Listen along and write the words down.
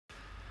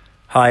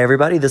Hi,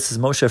 everybody. This is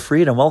Moshe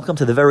Fried, and welcome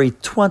to the very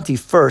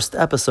 21st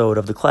episode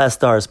of the Class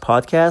Stars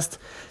podcast.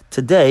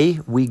 Today,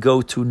 we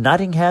go to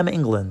Nottingham,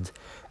 England,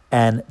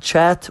 and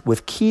chat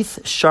with Keith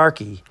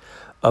Sharkey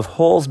of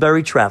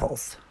Halsbury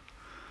Travels.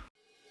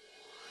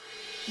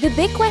 The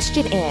big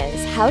question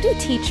is, how do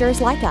teachers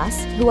like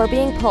us, who are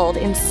being pulled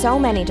in so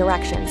many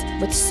directions,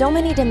 with so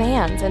many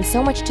demands and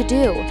so much to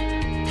do,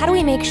 how do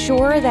we make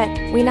sure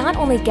that we not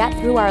only get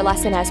through our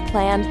lesson as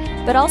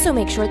planned, but also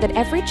make sure that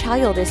every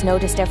child is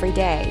noticed every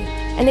day,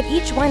 and that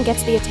each one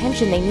gets the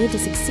attention they need to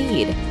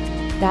succeed?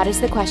 That is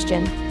the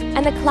question,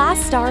 and the Class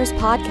Stars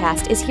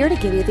podcast is here to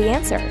give you the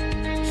answer.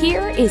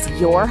 Here is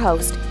your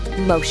host,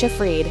 Moshe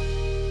Fried.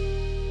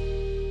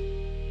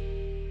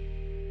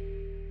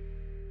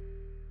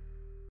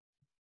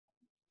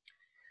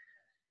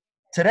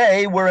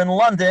 Today, we're in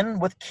London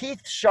with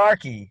Keith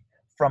Sharkey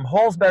from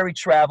Halsbury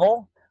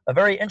Travel, a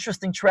very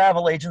interesting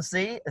travel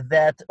agency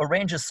that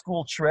arranges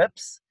school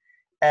trips.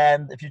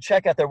 And if you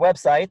check out their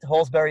website,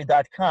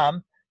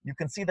 halsbury.com, you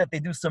can see that they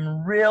do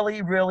some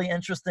really, really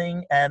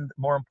interesting and,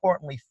 more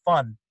importantly,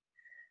 fun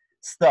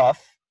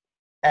stuff.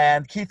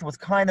 And Keith was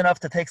kind enough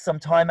to take some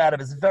time out of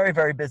his very,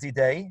 very busy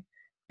day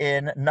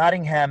in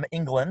Nottingham,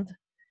 England.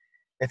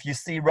 If you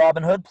see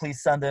Robin Hood,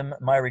 please send him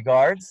my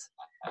regards.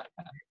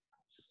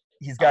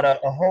 He's got a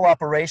whole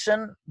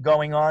operation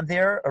going on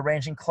there,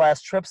 arranging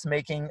class trips,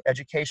 making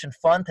education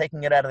fun,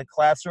 taking it out of the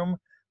classroom,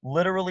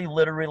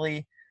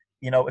 literally,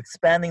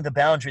 expanding the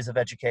boundaries of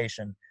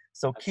education.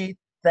 So Keith,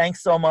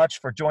 thanks so much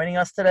for joining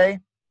us today.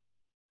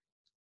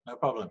 No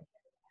problem.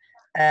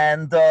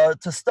 And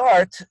to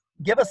start,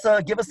 give us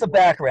a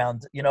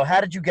background.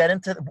 How did you get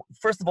into?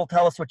 First of all,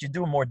 tell us what you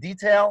do in more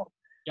detail.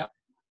 Yeah.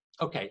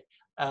 Okay.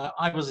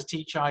 I was a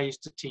teacher. I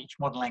used to teach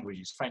modern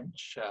languages,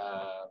 French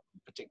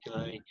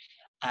particularly,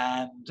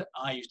 and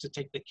I used to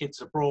take the kids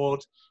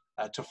abroad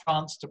to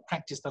France to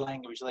practice the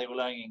language they were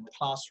learning in the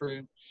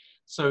classroom.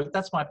 So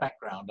that's my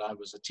background. I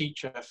was a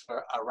teacher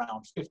for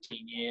around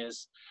 15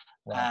 years.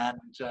 Wow.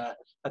 And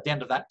at the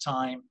end of that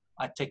time,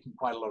 I'd taken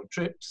quite a lot of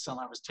trips, and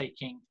I was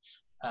taking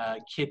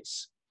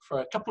kids for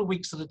a couple of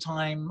weeks at a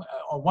time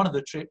on one of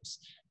the trips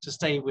to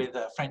stay with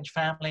a French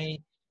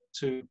family,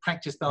 to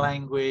practice the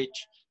language,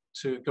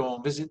 to go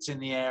on visits in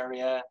the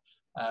area,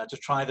 to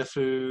try the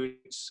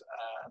foods,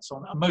 and so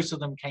on. And most of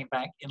them came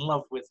back in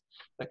love with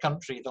the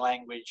country, the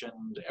language,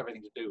 and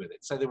everything to do with it.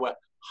 So they were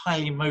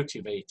highly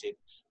motivated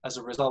as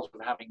a result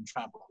of having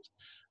traveled.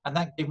 And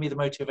that gave me the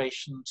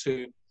motivation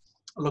to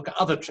look at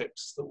other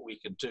trips that we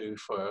could do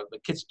for the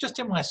kids, just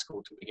in my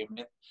school to begin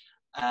with.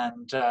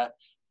 And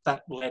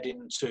that led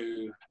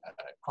into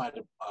quite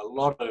a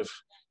lot of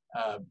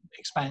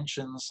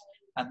expansions.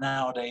 And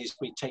nowadays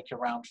we take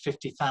around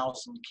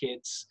 50,000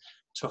 kids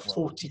to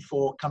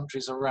 44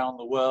 countries around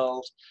the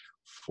world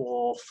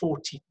for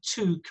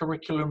 42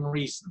 curriculum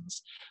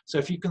reasons. So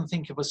if you can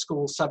think of a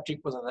school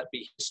subject, whether that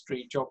be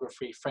history,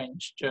 geography,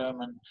 French,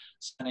 German,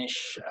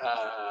 Spanish,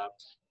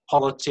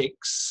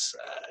 politics,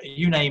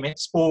 you name it,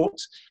 sport,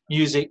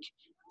 music,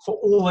 for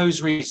all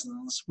those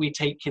reasons, we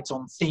take kids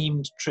on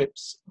themed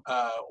trips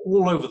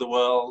all over the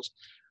world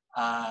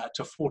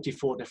to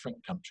 44 different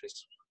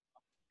countries.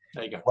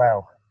 There you go.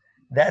 Wow,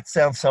 that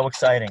sounds so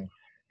exciting.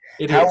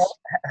 It is.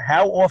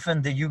 How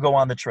often do you go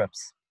on the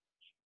trips?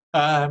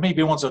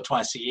 Maybe once or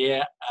twice a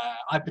year.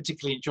 I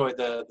particularly enjoy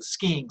the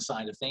skiing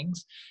side of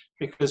things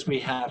because we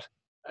have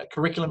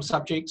curriculum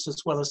subjects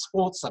as well as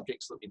sports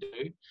subjects that we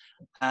do.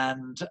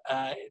 And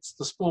it's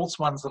the sports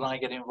ones that I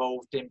get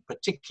involved in,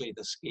 particularly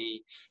the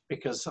ski,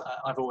 because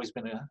I've always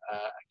been a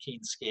keen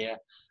skier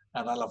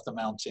and I love the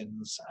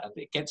mountains. And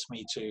it gets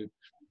me to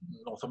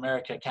North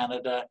America,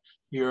 Canada,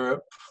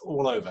 Europe,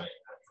 all over.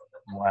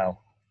 Wow.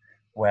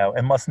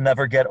 It must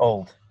never get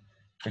old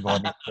to go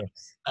on these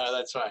trips. Oh,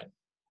 that's right.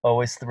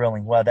 Always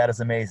thrilling. Wow, that is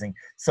amazing.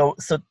 So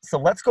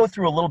let's go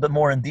through a little bit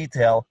more in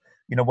detail.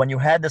 When you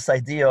had this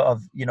idea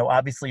of,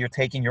 obviously you're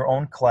taking your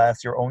own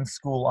class, your own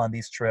school on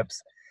these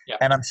trips. Yeah.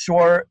 And I'm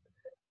sure,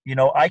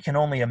 I can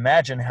only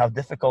imagine how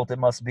difficult it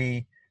must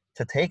be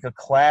to take a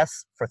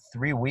class for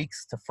 3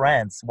 weeks to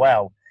France.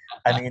 Wow.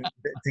 I mean,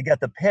 to get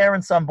the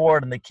parents on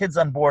board and the kids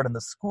on board and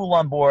the school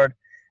on board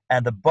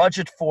and the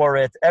budget for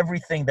it,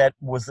 everything that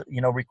was,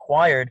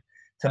 required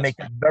to make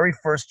the very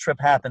first trip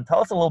happen. Tell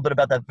us a little bit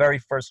about that very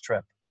first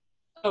trip.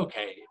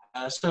 Okay.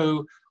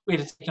 So we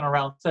had taken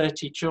around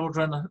 30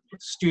 children,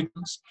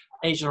 students,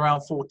 aged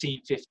around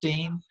 14,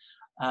 15,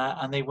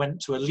 and they went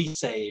to a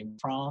lycée in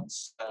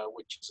France,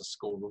 which is a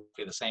school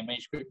roughly the same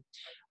age group.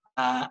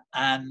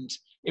 And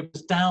it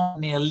was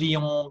down near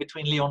Lyon,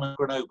 between Lyon and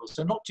Grenoble,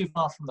 so not too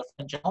far from the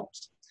French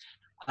Alps.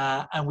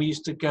 And we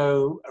used to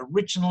go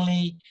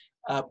originally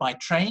by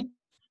train,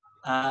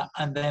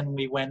 and then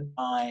we went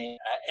by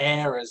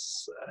air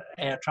as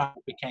air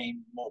travel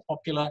became more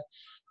popular.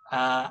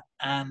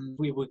 And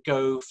we would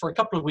go for a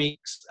couple of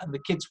weeks, and the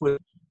kids would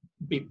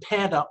be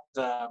paired up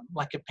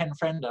like a pen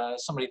friend,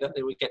 somebody that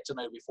they would get to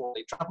know before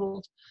they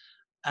traveled.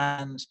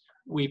 And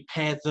we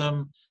paired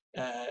them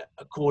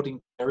according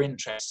to their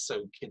interests.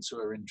 So kids who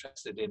are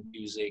interested in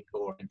music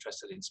or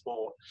interested in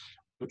sport,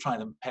 would try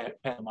and pair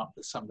them up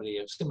with somebody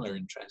of similar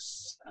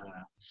interests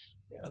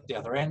at the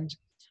other end.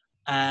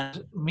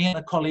 And me and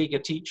a colleague, a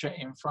teacher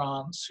in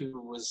France, who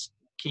was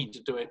keen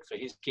to do it for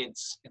his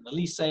kids in the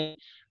lycée,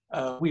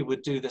 we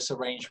would do this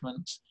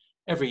arrangement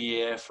every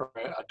year for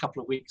a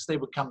couple of weeks. They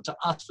would come to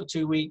us for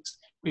 2 weeks,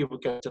 we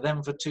would go to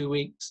them for 2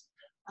 weeks.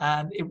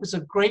 And it was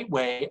a great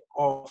way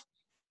of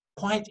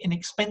quite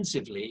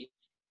inexpensively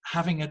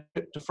having a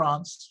trip to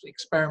France,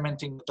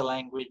 experimenting with the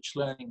language,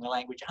 learning the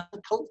language and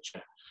the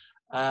culture,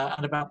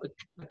 and about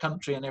the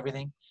country and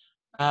everything,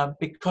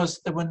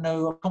 because there were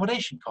no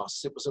accommodation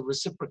costs. It was a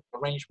reciprocal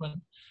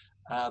arrangement.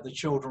 The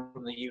children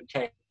from the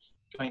UK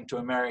going to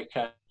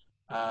America,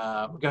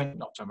 going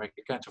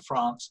to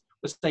France,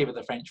 would stay with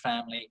the French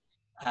family,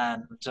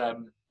 and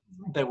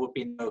there would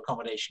be no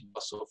accommodation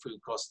costs or food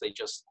costs. They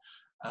just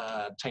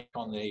take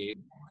on the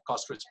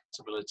cost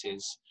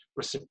responsibilities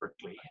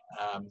reciprocally.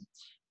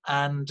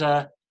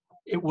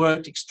 It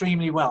worked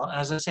extremely well. And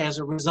as I say, as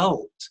a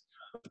result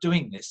of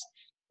doing this,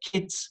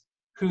 kids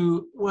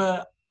who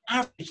were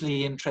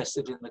averagely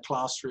interested in the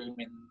classroom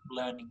in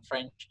learning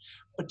French,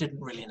 but didn't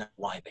really know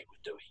why they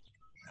were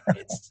doing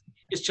it.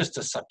 It's just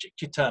a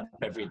subject. You turn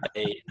up every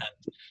day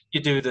and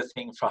you do the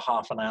thing for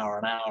half an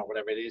hour,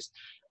 whatever it is.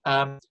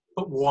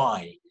 But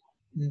why?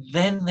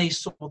 Then they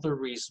saw the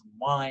reason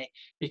why,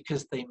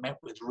 because they met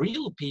with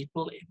real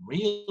people in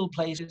real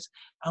places,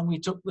 and we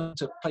took them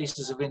to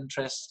places of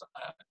interest,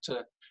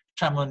 to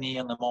Chamonix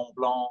and the Mont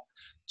Blanc,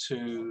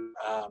 to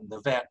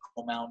the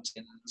Vercors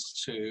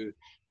Mountains, to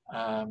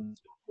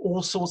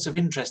all sorts of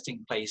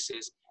interesting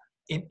places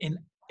in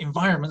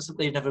environments that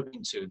they've never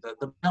been to.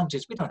 The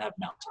mountains, we don't have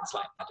mountains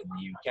like that in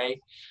the UK.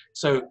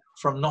 So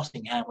from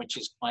Nottingham, which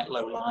is quite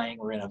low-lying,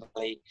 we're in a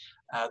valley,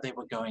 they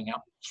were going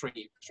up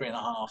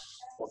 3,500,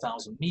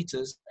 4,000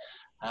 meters,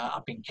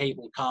 up in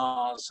cable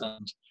cars,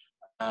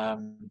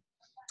 and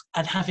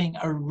having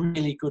a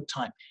really good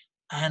time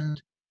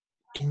and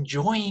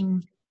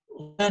enjoying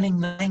learning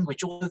the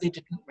language, although they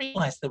didn't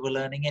realize they were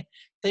learning it.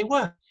 They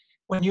were.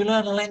 When you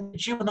learn a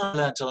language, you and I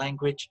learned a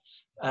language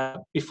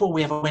before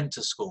we ever went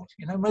to school.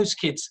 You know, most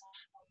kids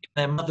in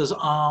their mother's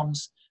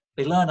arms,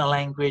 they learn a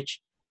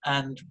language,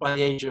 and by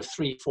the age of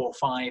 3, 4,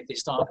 5, they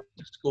start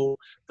to school,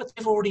 but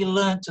they've already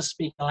learned to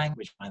speak a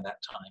language by that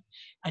time.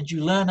 And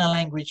you learn a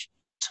language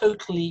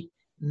totally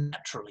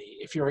naturally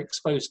if you're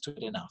exposed to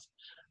it enough.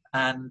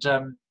 And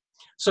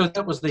so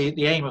that was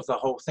the aim of the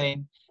whole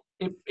thing.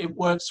 It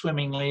worked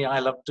swimmingly. I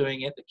loved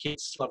doing it. The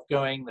kids loved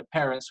going. The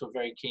parents were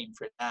very keen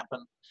for it to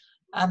happen.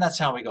 And that's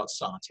how we got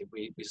started.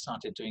 We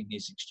started doing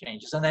these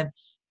exchanges. And then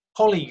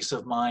colleagues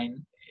of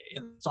mine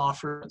in the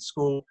staff room at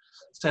school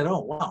said,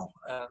 oh, wow,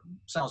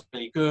 sounds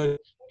really good.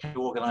 Can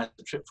you organize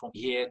a trip from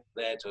here,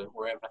 there to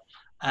wherever?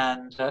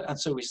 And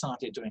so we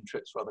started doing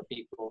trips for other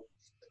people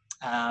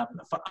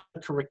for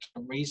other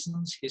curriculum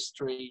reasons,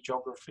 history,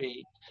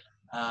 geography,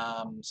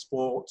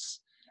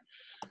 sports.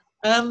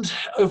 And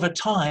over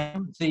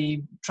time,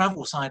 the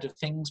travel side of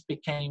things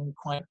became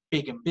quite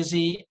big and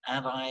busy,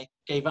 and I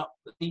gave up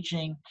the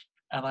teaching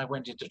and I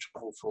went into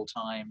travel full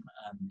time.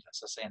 And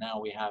as I say, now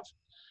we have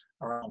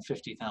around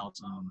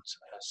 50,000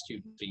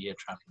 students a year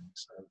traveling.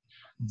 So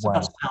it's Wow.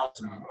 about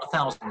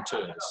 1,000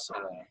 tours,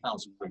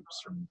 1,000 groups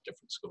from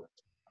different schools.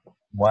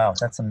 Wow,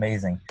 that's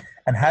amazing.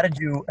 And how did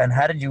you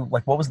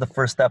like, what was the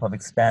first step of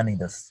expanding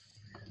this?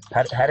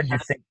 How did you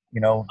think,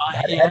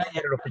 how did you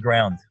get it off the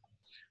ground?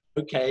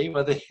 Okay,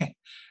 well,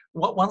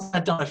 once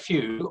I'd done a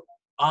few,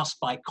 asked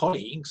my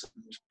colleagues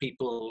and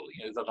people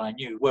that I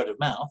knew, word of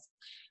mouth,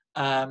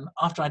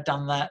 after I'd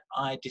done that,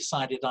 I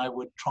decided I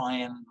would try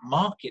and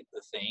market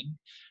the thing,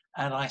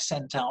 and I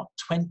sent out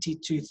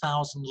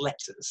 22,000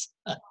 letters.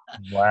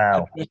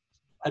 Wow.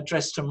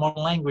 addressed to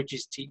modern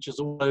languages teachers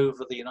all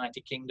over the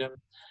United Kingdom,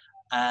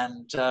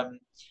 and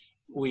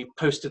we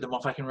posted them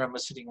off. I can remember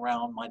sitting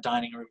around my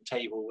dining room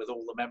table with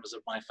all the members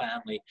of my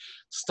family,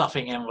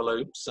 stuffing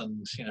envelopes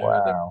and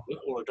Wow.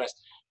 all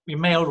addressed. We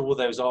mailed all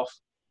those off,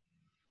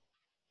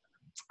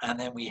 and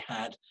then we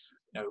had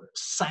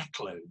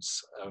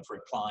sackloads of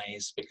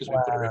replies, because we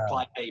put a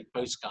reply paid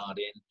postcard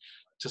in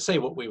to say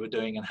what we were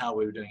doing and how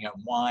we were doing it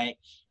and why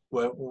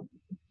were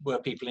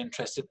people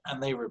interested,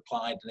 and they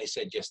replied and they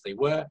said yes, they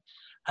were.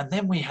 And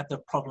then we had the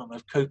problem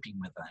of coping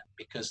with that,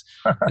 because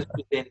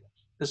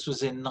this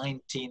was in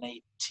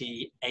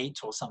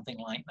 1988 or something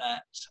like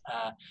that,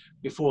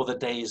 before the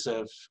days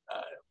of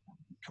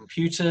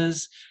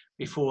computers,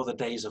 before the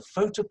days of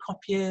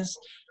photocopiers,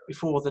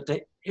 before the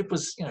day, it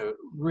was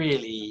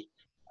really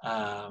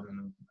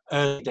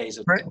early days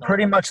of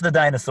pretty much the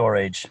dinosaur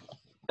age.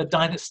 The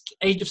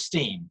age of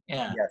steam,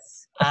 yeah.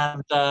 Yes.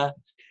 And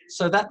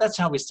so that's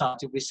how we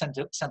started. We sent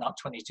out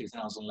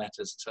 22,000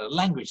 letters to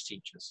language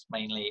teachers,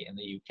 mainly in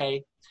the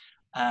UK,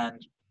 and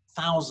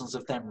thousands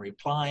of them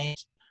replied.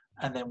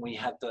 And then we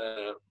had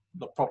the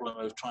problem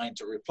of trying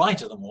to reply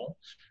to them all,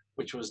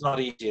 which was not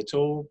easy at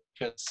all,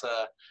 because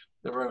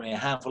there were only a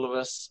handful of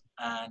us.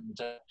 And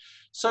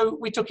so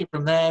we took it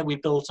from there, we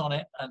built on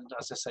it, and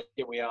as I said,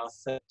 here we are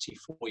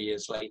 34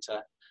 years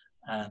later,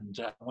 and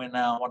we're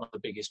now one of the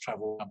biggest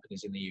travel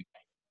companies in the UK.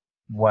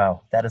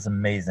 Wow, that is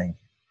amazing.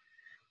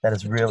 That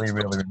is really,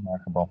 really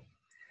remarkable.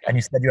 And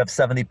you said you have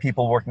 70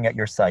 people working at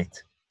your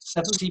site.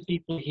 70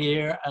 people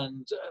here,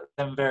 and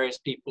then various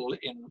people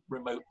in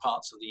remote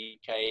parts of the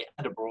UK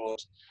and abroad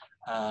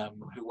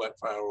who work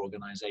for our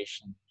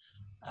organization.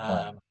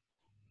 Wow.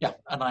 Yeah,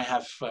 and I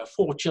have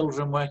 4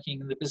 children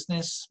working in the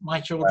business,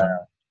 my children,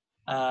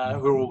 Wow.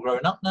 who are all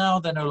grown up now.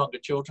 They're no longer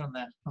children,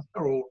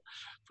 they're all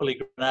fully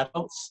grown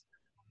adults,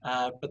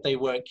 but they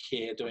work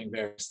here doing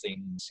various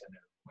things,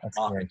 That's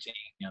great. marketing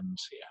and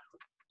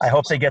I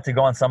hope they get to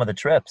go on some of the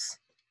trips.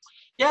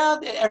 yeah,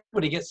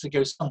 everybody gets to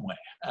go somewhere.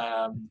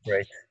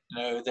 Great.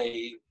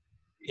 They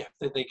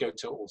go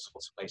to all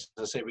sorts of places.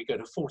 As I say, we go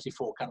to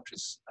 44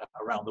 countries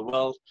around the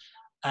world,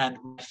 and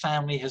my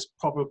family has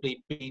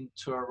probably been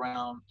to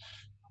around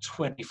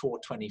 24,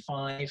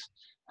 25,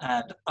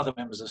 and other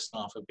members of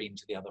staff have been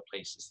to the other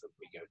places that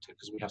we go to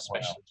because we have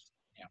specialists.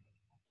 Yeah.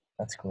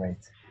 That's great.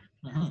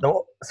 Mm-hmm.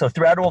 So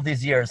throughout all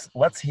these years,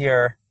 let's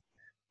hear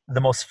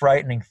the most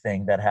frightening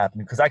thing that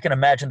happened, because I can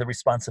imagine the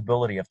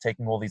responsibility of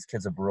taking all these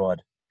kids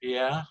abroad.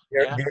 Yeah.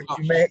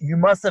 You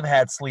must have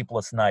had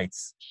sleepless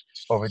nights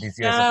over these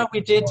years. Yeah,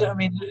 we did. I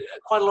mean,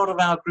 quite a lot of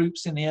our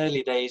groups in the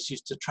early days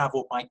used to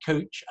travel by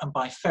coach and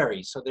by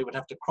ferry. So they would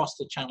have to cross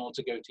the channel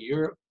to go to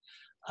Europe.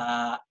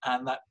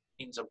 And that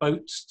means a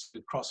boat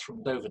to cross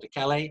from Dover to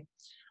Calais.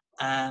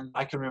 And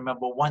I can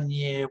remember one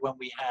year when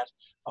we had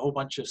a whole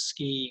bunch of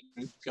ski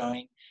groups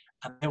going,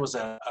 and there was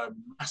a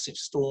massive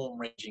storm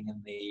raging in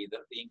the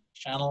English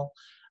Channel.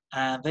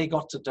 And they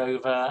got to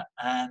Dover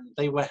and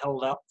they were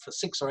held up for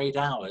 6 or 8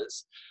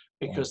 hours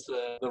because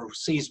the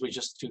seas were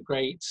just too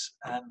great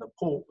and the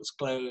port was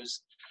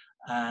closed.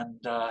 And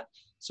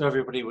so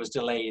everybody was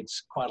delayed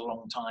quite a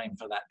long time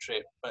for that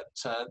trip. But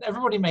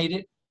everybody made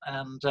it.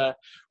 And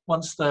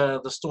once the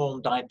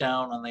storm died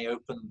down and they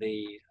opened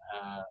the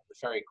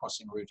ferry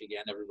crossing route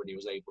again, everybody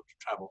was able to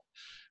travel.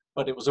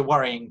 But it was a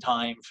worrying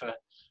time for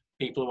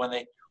people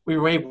when we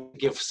were able to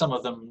give some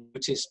of them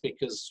notice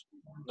because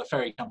the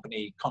ferry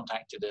company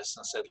contacted us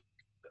and said,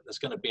 there's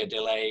going to be a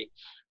delay,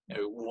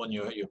 warn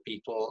your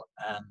people.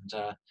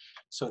 And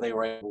so they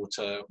were able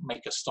to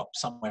make a stop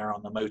somewhere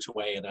on the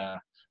motorway at a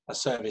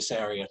service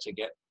area to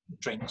get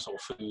drinks or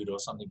food or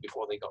something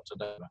before they got to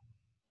Dover.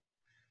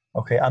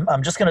 Okay,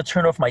 I'm just going to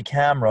turn off my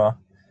camera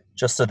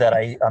just so that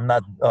I'm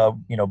not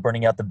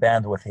burning out the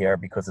bandwidth here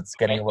because it's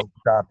getting a little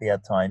choppy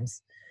at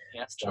times.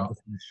 Yeah, so sure. I'm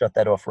just going to shut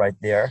that off right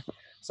there.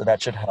 So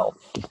that should help.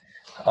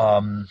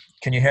 Can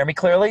you hear me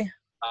clearly?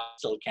 I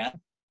still can.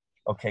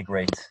 Okay,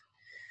 great.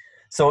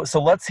 So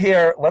let's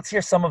hear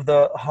some of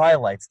the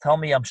highlights. Tell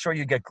me, I'm sure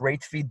you get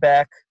great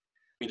feedback.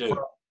 We do.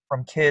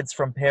 From kids,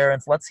 from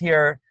parents. Let's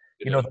hear,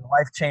 the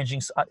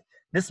life-changing.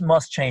 This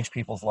must change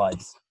people's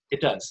lives.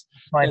 It does.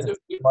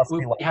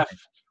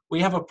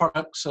 We have a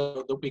product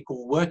that we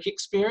call Work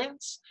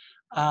Experience,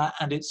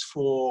 and it's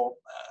for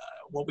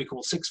what we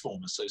call sixth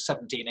formers, so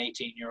 17,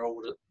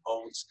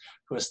 18-year-olds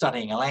who are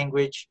studying a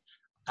language,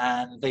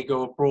 and they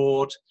go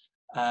abroad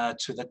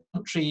to the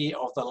country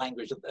of the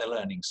language that they're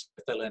learning. So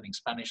if they're learning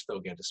Spanish, they'll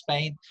go to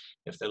Spain.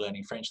 If they're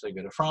learning French, they'll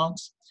go to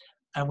France.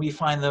 And we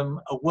find them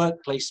a work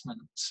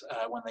placement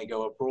when they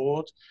go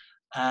abroad.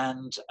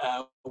 And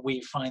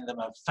we find them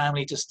a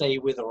family to stay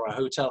with or a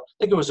hotel.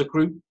 They go as a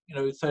group,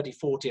 30,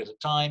 40 at a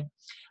time.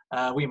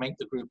 We make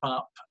the group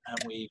up and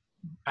we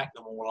pack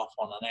them all off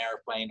on an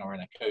airplane or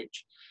in a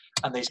coach.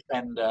 And they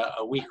spend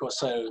a week or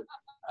so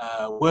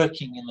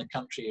working in the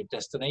country of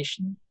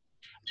destination.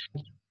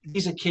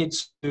 These are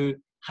kids who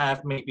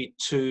have maybe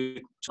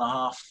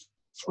 2.5,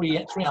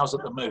 3 hours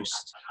at the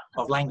most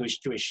of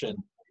language tuition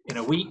in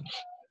a week.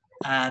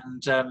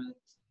 And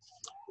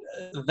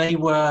they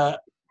were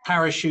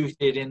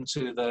parachuted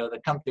into the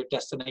country of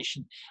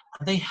destination,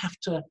 and they have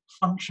to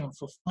function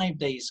for 5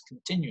 days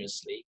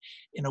continuously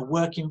in a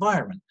work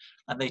environment.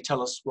 And they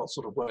tell us what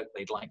sort of work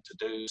they'd like to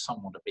do.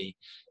 Some want to be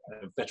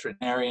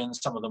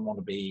veterinarians, some of them want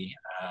to be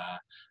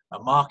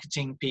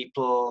marketing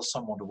people,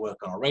 some want to work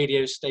on a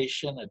radio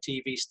station, a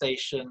TV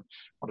station,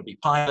 want to be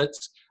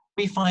pilots.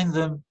 We find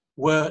them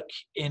work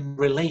in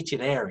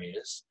related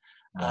areas.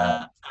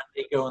 And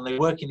they go and they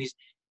work in these,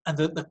 and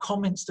the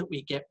comments that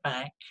we get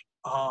back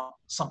are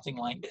something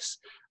like this.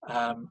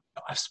 I've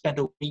spent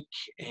a week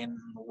in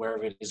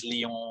wherever it is,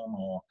 Lyon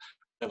or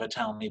whatever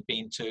town they've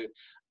been to,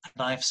 and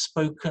I've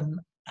spoken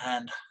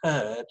and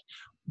heard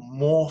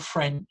more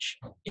French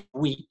in a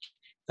week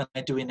than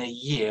I do in a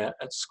year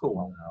at school.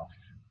 Wow.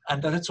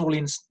 And that's all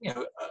in a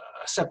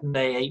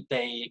 7-day,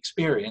 8-day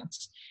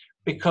experience,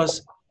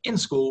 because in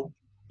school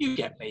you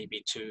get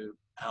maybe 2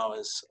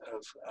 hours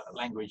of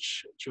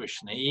language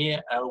tuition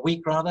a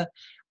week rather,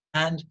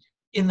 and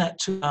in that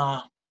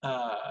 2-hour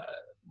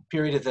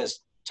period, if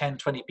there's 10,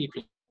 20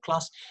 people in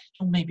class,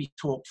 you'll maybe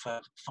talk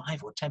for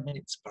 5 or 10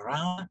 minutes per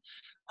hour.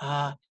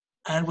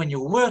 And when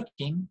you're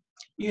working,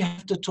 you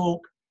have to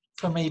talk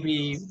for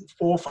maybe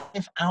 4 or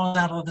 5 hours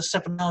out of the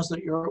 7 hours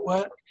that you're at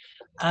work.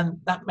 And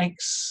that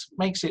makes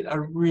it a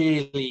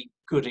really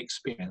good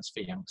experience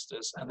for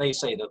youngsters. And they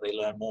say that they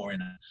learn more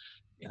in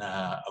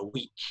a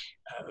week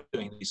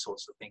doing these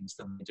sorts of things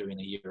than they do in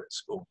a year at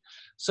school.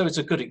 So it's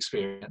a good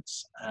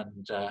experience,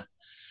 and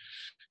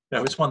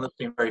it's one that's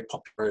been very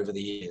popular over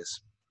the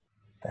years.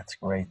 That's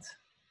great.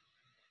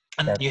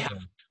 And That's you have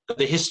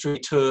the history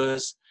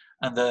tours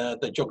and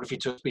the geography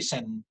tours. We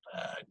send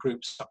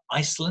groups to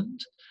Iceland,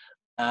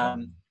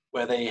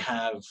 where they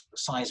have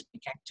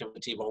seismic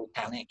activity,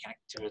 volcanic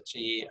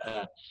activity,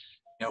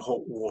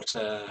 hot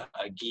water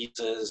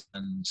geysers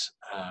and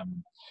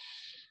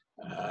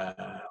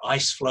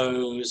ice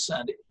flows.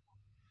 And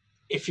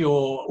if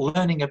you're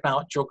learning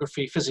about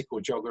geography, physical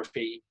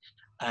geography,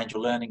 and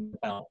you're learning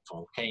about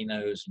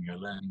volcanoes, and you're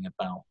learning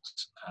about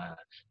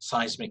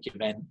seismic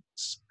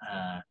events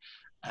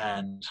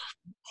and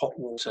hot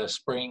water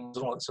springs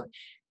and all that stuff,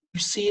 you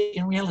see it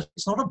in reality.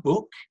 It's not a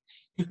book.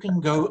 You can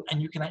go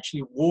and you can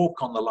actually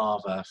walk on the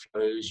lava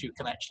flows. You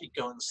can actually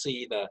go and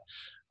see the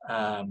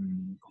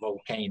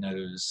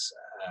volcanoes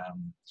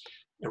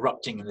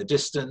erupting in the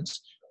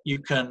distance. You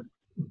can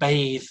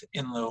bathe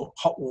in the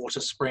hot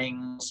water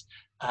springs,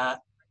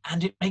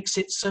 and it makes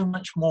it so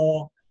much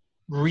more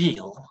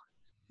real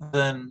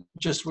than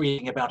just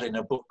reading about it in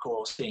a book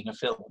or seeing a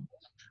film.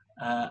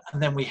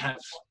 And then we have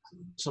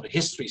sort of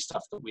history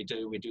stuff that we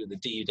do. We do the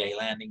D-Day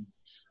landing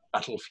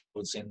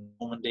battlefields in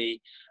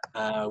Normandy.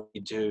 We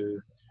do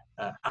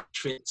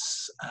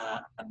Auschwitz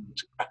and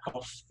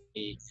Krakow,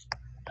 the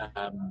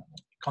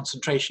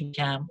concentration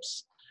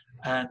camps.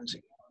 And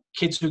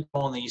kids who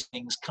go on these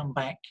things come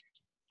back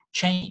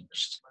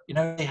changed.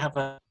 They have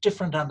a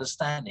different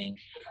understanding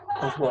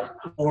of what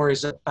war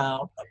is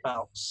about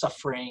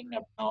suffering,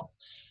 about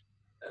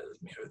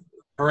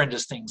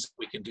horrendous things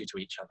we can do to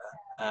each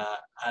other.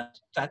 And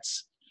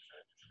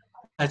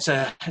it's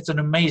an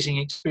amazing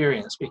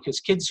experience, because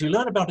kids who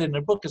learn about it in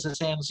a book, as I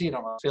say, and see it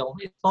on a film,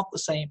 it's not the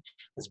same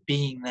as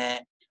being there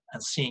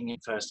and seeing it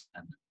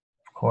firsthand.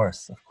 Of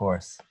course.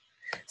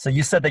 So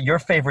you said that your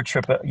favorite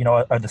trip,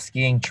 are the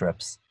skiing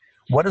trips.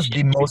 What is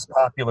the most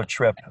popular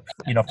trip,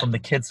 from the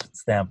kids'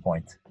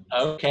 standpoint?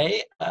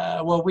 Okay.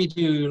 Well, we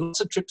do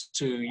lots of trips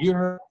to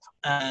Europe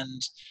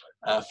and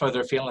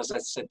further afield. As I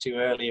said to you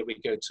earlier, we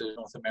go to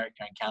North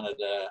America and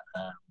Canada,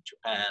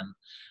 Japan,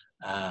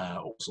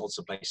 all sorts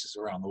of places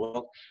around the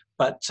world.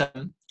 But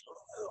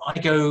I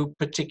go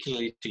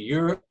particularly to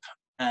Europe,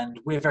 and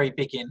we're very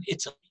big in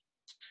Italy.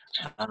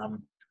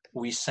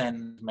 We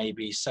send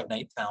maybe 7,000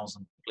 to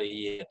 8,000 people a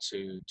year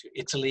to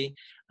Italy.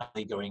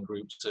 They go in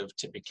groups of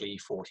typically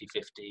 40,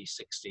 50,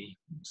 60,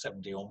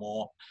 70 or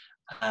more.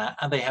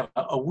 And they have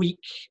a week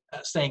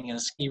staying in a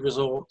ski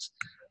resort.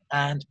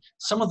 And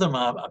some of them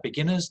are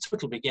beginners,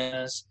 total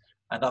beginners,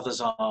 and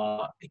others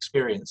are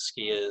experienced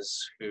skiers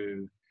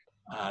who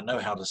know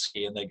how to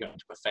ski, and they're going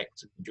to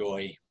perfect and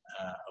enjoy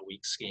a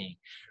week skiing.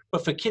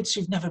 But for kids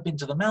who've never been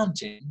to the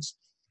mountains,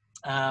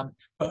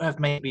 but have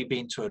maybe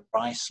been to a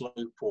dry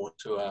slope or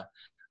to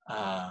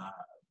an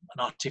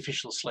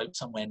artificial slope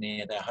somewhere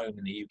near their home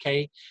in the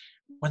UK,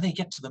 when they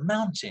get to the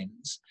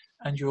mountains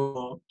and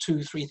you're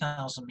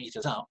 2,000-3,000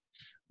 meters up,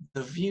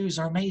 the views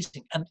are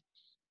amazing. And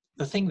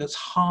the thing that's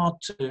hard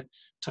to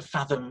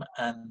fathom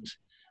and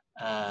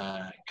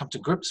come to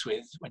grips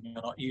with when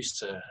you're not used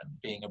to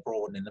being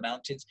abroad and in the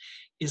mountains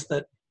is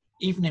that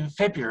even in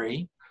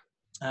February,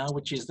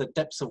 which is the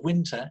depths of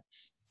winter,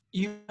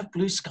 you have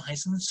blue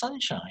skies and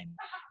sunshine,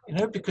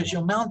 because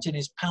your mountain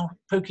is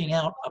poking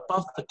out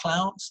above the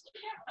clouds,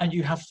 and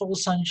you have full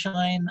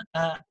sunshine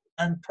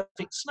and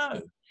perfect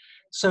snow.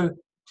 So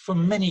for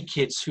many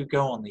kids who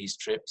go on these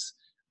trips,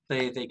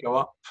 they go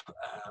up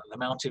the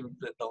mountain,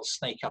 they'll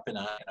snake up in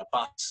a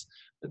bus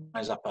that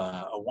goes up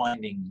a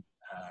winding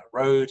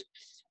road,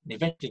 and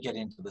eventually get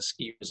into the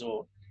ski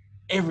resort.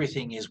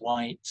 Everything is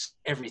white,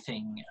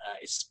 everything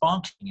is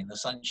sparkling in the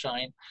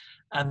sunshine,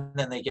 and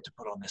then they get to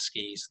put on their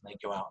skis and they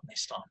go out and they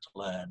start to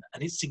learn.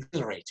 And it's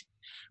exhilarating,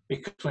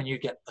 because when you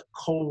get the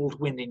cold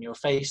wind in your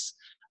face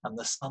and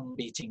the sun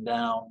beating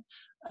down,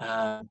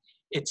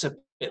 it's a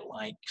bit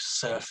like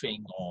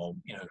surfing or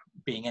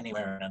being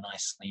anywhere in a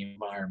nice sunny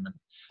environment.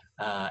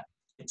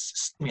 It's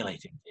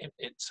stimulating.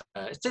 It's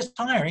just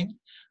tiring,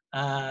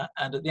 and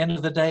at the end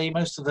of the day,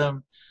 most of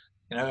them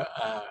are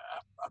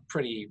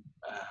pretty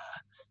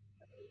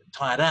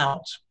tired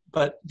out,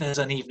 but there's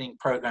an evening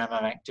program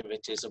of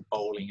activities, of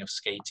bowling, of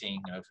skating,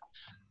 of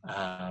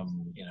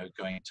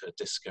going to a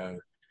disco,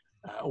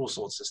 all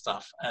sorts of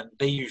stuff, and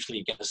they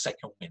usually get a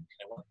second wind.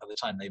 By the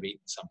time they've eaten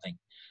something,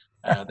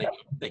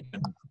 they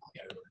can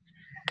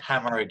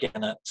hammer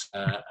again at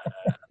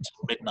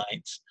until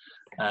midnight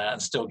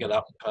and still get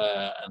up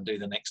and do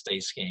the next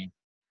day skiing.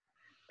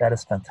 That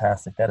is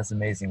fantastic. That is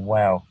amazing.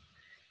 Wow.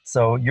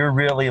 So you're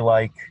really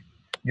like,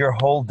 your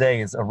whole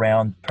day is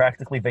around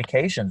practically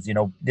vacations.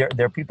 There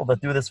are people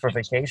that do this for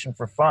vacation,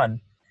 for fun.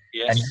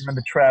 Yes. And you're in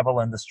the travel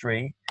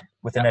industry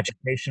with an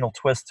educational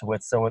twist to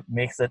it. So it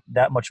makes it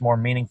that much more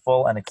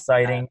meaningful and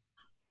exciting.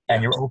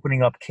 And you're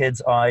opening up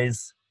kids'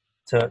 eyes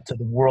to the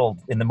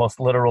world in the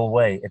most literal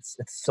way. It's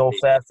so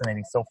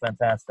fascinating, so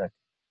fantastic.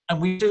 And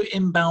we do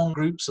inbound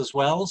groups as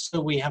well. So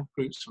we have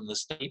groups from the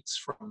States,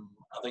 from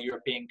other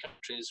European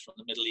countries, from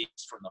the Middle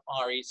East, from the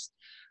Far East.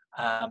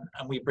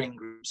 And we bring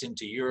groups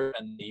into Europe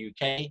and the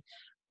UK.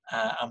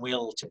 And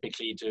we'll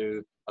typically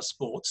do a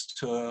sports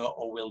tour,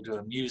 or we'll do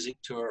a music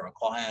tour, a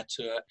choir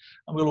tour,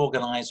 and we'll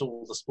organize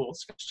all the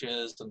sports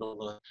fixtures and all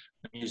the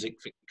music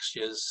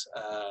fixtures,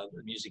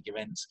 the music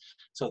events,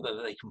 so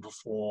that they can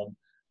perform.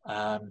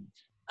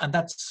 And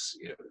that's,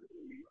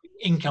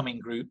 incoming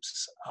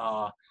groups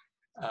are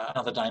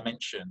another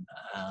dimension,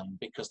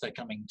 because they're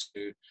coming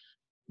to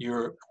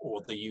Europe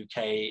or the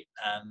UK,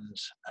 and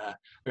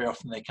very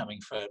often they're coming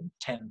for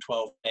 10,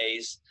 12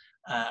 days.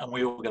 And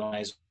we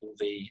organise all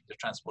the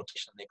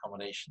transportation, the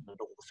accommodation, and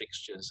all the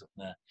fixtures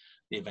and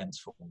the events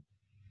for them.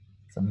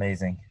 It's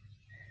amazing.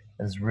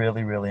 It's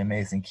really, really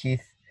amazing.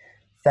 Keith,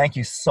 thank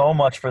you so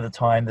much for the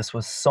time. This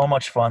was so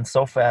much fun,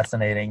 so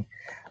fascinating.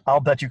 I'll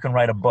bet you can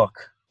write a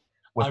book.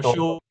 I'm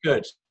sure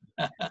good.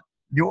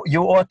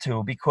 You ought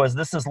to, because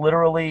this is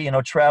literally,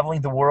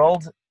 traveling the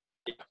world.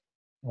 Yeah.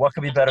 What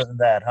could be better than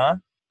that, huh?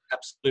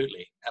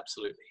 Absolutely,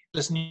 absolutely.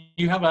 Listen,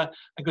 you have a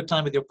good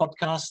time with your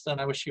podcast, and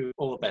I wish you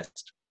all the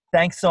best.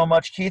 Thanks so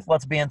much, Keith.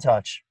 Let's be in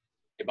touch.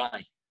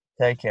 Goodbye.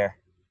 Take care.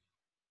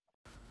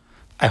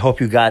 I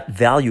hope you got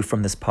value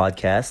from this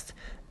podcast.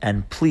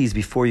 And please,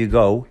 before you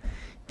go,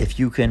 if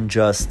you can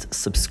just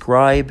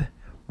subscribe,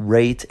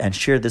 rate, and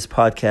share this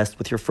podcast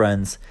with your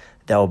friends,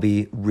 that will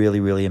be really,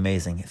 really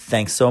amazing.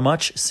 Thanks so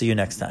much. See you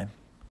next time.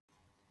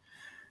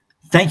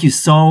 Thank you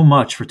so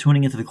much for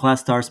tuning into the Class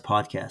Stars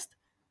podcast.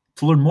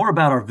 To learn more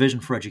about our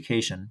vision for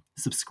education,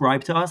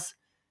 subscribe to us,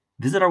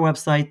 visit our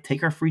website,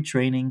 take our free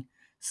training,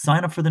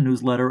 sign up for the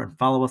newsletter, and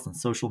follow us on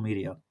social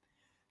media.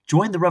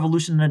 Join the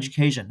revolution in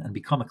education and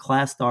become a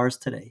Class Stars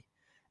today,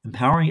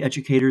 empowering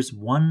educators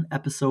one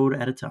episode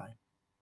at a time.